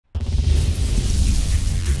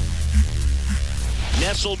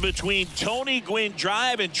Nestled between Tony Gwynn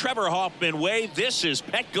Drive and Trevor Hoffman Way, this is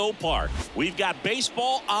Petco Park. We've got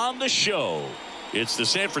baseball on the show. It's the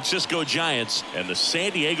San Francisco Giants and the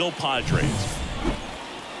San Diego Padres.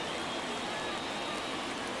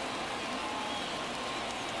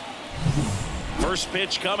 First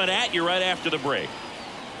pitch coming at you right after the break.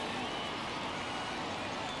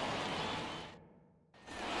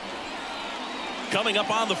 Coming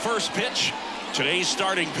up on the first pitch, today's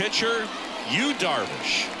starting pitcher, Yu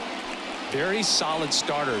Darvish. Very solid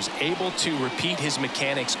starters, able to repeat his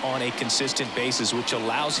mechanics on a consistent basis, which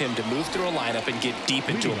allows him to move through a lineup and get deep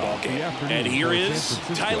into a ball game. And here is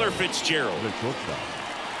Tyler Fitzgerald.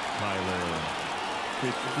 Tyler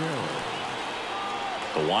Fitzgerald.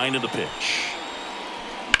 The wind of the pitch.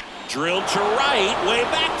 Drilled to right, way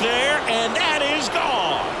back there, and that is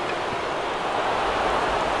gone.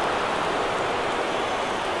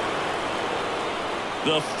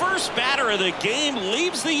 The first batter of the game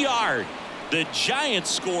leaves the yard. The Giants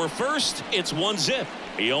score first. It's 1-0.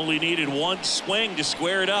 He only needed one swing to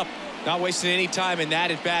square it up. Not wasting any time in that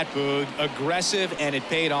at bat, Boog. Aggressive, and it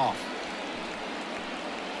paid off.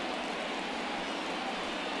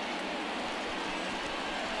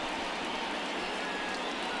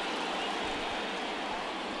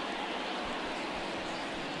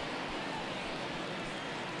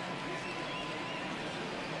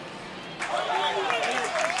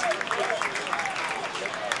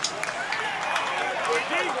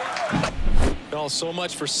 Well, so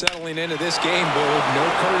much for settling into this game, Boog. No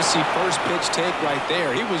courtesy first pitch take right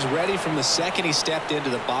there. He was ready from the second he stepped into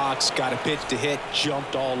the box, got a pitch to hit,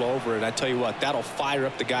 jumped all over it. I tell you what, that'll fire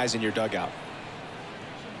up the guys in your dugout.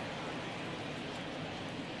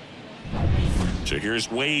 So here's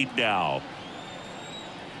Wade now.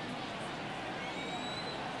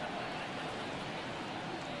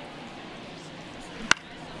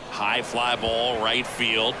 High fly ball, right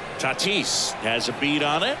field. Tatis has a beat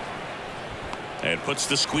on it. And puts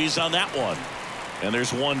the squeeze on that one. And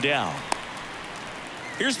there's one down.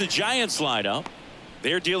 Here's the Giants lineup.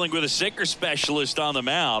 They're dealing with a sinker specialist on the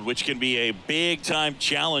mound, which can be a big-time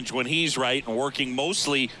challenge when he's right and working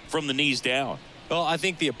mostly from the knees down. Well, I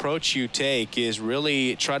think the approach you take is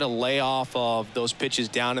really try to lay off of those pitches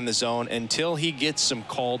down in the zone until he gets some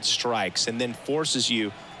called strikes and then forces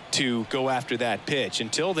you to go after that pitch.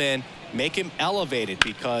 Until then, make him elevated,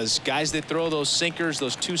 because guys that throw those sinkers,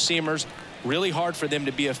 those two-seamers, really hard for them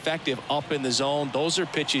to be effective up in the zone. Those are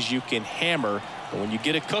pitches you can hammer, but when you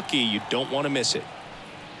get a cookie, you don't want to miss it.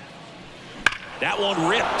 That one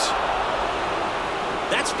ripped.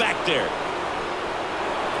 That's back there.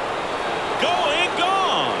 Going,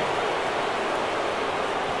 gone.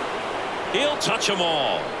 He'll touch them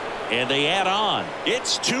all. And they add on.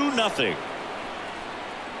 It's 2-0.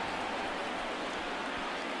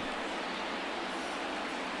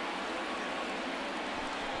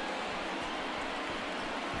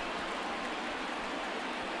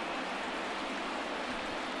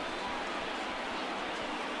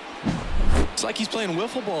 It's like he's playing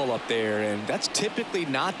wiffle ball up there, and that's typically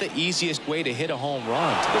not the easiest way to hit a home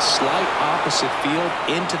run. To the slight opposite field,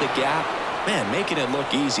 into the gap. Man, making it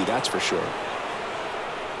look easy, that's for sure.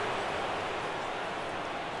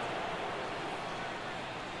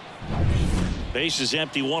 Base is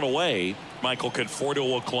empty, one away. Michael Conforto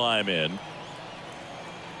will climb in.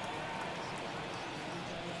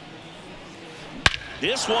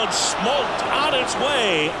 This one smoked on its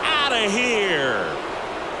way out of here.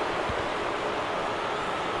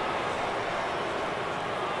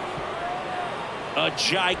 A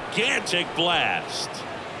gigantic blast.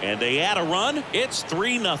 And they add a run. It's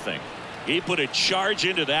 3-0. He put a charge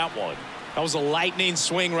into that one. That was a lightning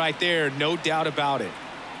swing right there, no doubt about it.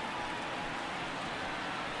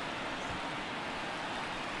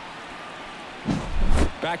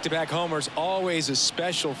 Back-to-back homers, always a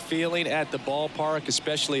special feeling at the ballpark,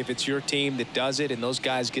 especially if it's your team that does it and those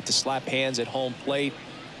guys get to slap hands at home plate.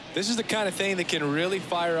 This is the kind of thing that can really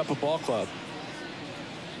fire up a ball club.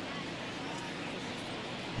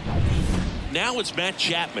 Now it's Matt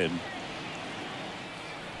Chapman.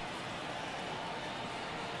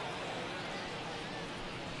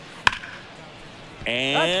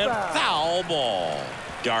 And foul ball.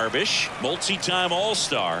 Darvish, multi-time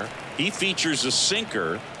All-Star. He features a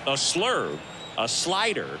sinker, a slurve, a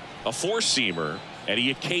slider, a four-seamer, and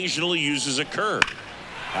he occasionally uses a curve.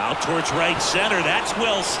 Out towards right center. That's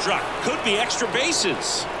well struck. Could be extra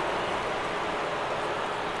bases.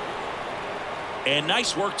 And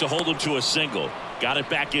nice work to hold him to a single. Got it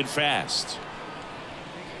back in fast.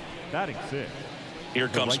 Batting six. Here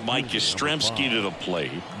comes Mike Yastrzemski to the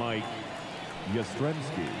plate. Mike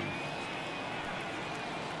Yastrzemski.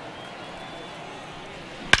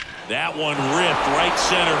 That one ripped right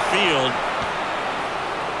center field.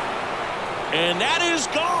 And that is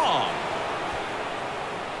gone.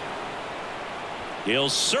 He'll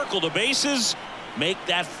circle the bases, make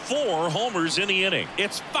that 4 homers in the inning.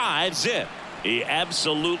 It's 5-zip. He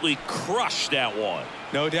absolutely crushed that one.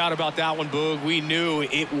 No doubt about that one, Boog. We knew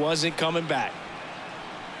it wasn't coming back.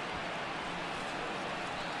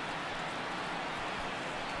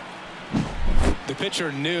 The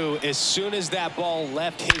pitcher knew as soon as that ball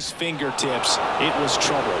left his fingertips, it was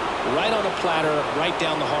trouble. Right on a platter, right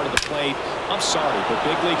down the heart of the plate. I'm sorry, but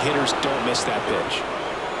big league hitters don't miss that pitch.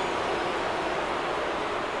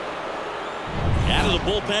 Out of the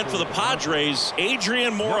bullpen for the Padres,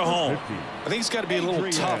 Adrian Morejon. I think it's got to be a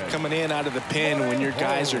little tough coming in out of the pen when your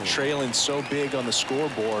guys are trailing so big on the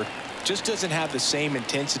scoreboard. Just doesn't have the same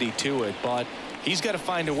intensity to it, but he's got to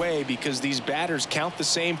find a way because these batters count the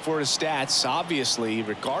same for his stats, obviously,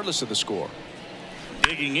 regardless of the score.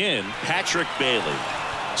 Digging in, Patrick Bailey.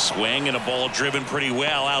 Swing and a ball driven pretty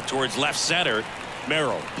well out towards left center.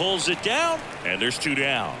 Merrill pulls it down, and there's 2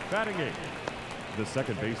 down. Batting 8, the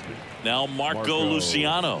second baseman. Now Marco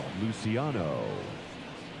Luciano.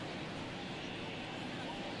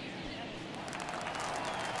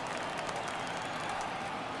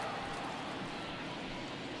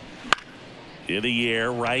 In the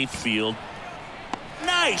air, right field.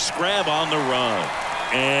 Nice grab on the run.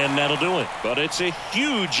 And that'll do it. But it's a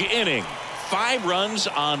huge inning. 5 runs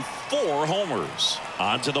on 4 homers.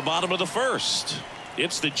 On to the bottom of the first.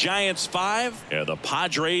 It's the Giants 5 and the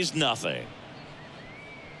Padres nothing.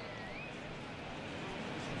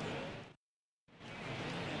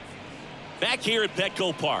 Back here at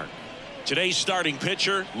Petco Park. Today's starting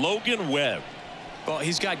pitcher, Logan Webb. Well,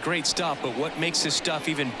 he's got great stuff, but what makes his stuff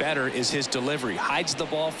even better is his delivery. Hides the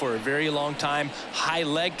ball for a very long time, high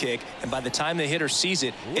leg kick, and by the time the hitter sees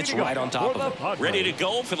it, it's right on top of him. Ready to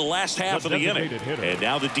go for the last half of the inning. And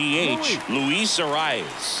now the DH, Luis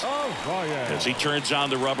Arias. As he turns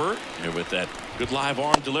on the rubber, and with that good live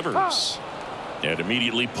arm delivers. And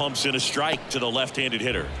immediately pumps in a strike to the left-handed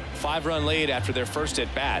hitter. 5-run lead after their first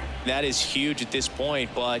at bat. That is huge at this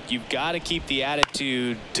point, but you've got to keep the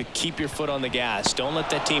attitude to keep your foot on the gas. Don't let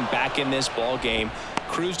that team back in this ball game.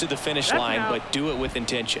 Cruise to the finish line, but do it with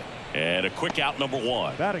intention. And a quick out, number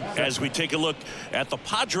 1. As we take a look at the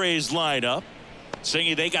Padres lineup,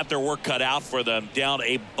 saying they got their work cut out for them, down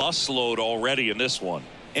a busload already in this one.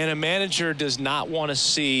 And a manager does not want to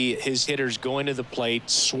see his hitters going to the plate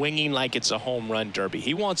swinging like it's a home run derby.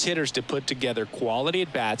 He wants hitters to put together quality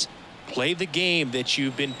at bats, play the game that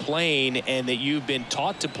you've been playing and that you've been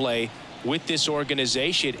taught to play with this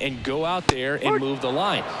organization, and go out there and move the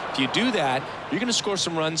line. If you do that, you're going to score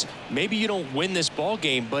some runs. Maybe you don't win this ball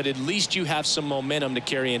game, but at least you have some momentum to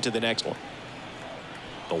carry into the next one.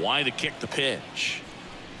 The wind to kick the pitch.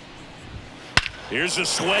 Here's a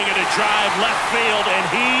swing and a drive left field, and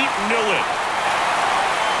he knew it.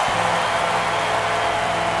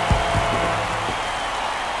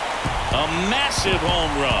 A massive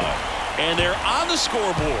home run, and they're on the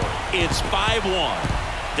scoreboard. It's 5-1.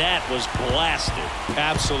 That was blasted.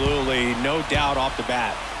 Absolutely, no doubt off the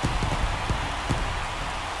bat.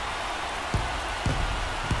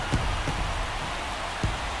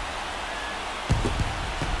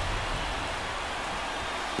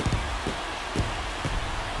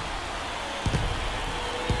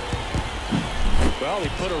 Well, he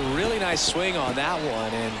put a really nice swing on that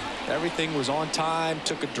one, and everything was on time.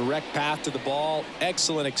 Took a direct path to the ball,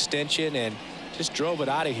 excellent extension, and just drove it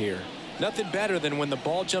out of here. Nothing better than when the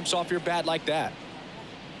ball jumps off your bat like that.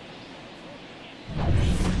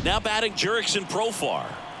 Now batting Jurickson Profar.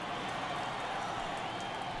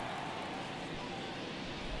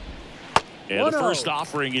 And the first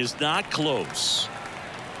offering is not close.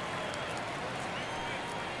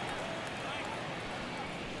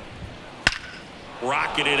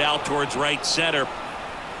 Rocketed out towards right center.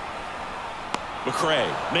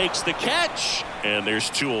 McRae makes the catch, and there's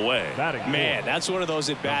 2 away. Man, that's one of those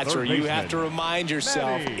at-bats where you have to remind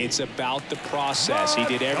yourself it's about the process. He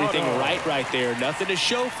did everything right there. Nothing to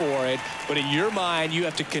show for it, but in your mind, you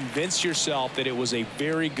have to convince yourself that it was a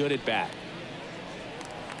very good at-bat.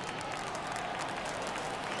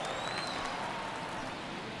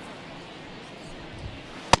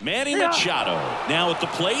 Manny Machado now at the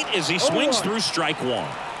plate as he swings through strike 1.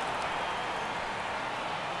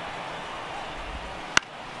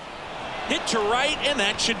 Hit to right, and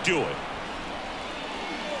that should do it.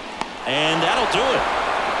 And that'll do it.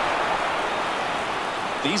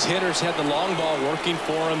 These hitters had the long ball working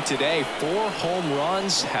for them today. 4 home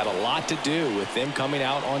runs had a lot to do with them coming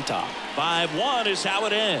out on top. 5-1 is how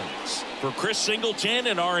it ends. For Chris Singleton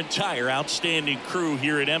and our entire outstanding crew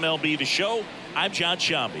here at MLB The Show, I'm John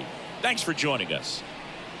Shambi. Thanks for joining us.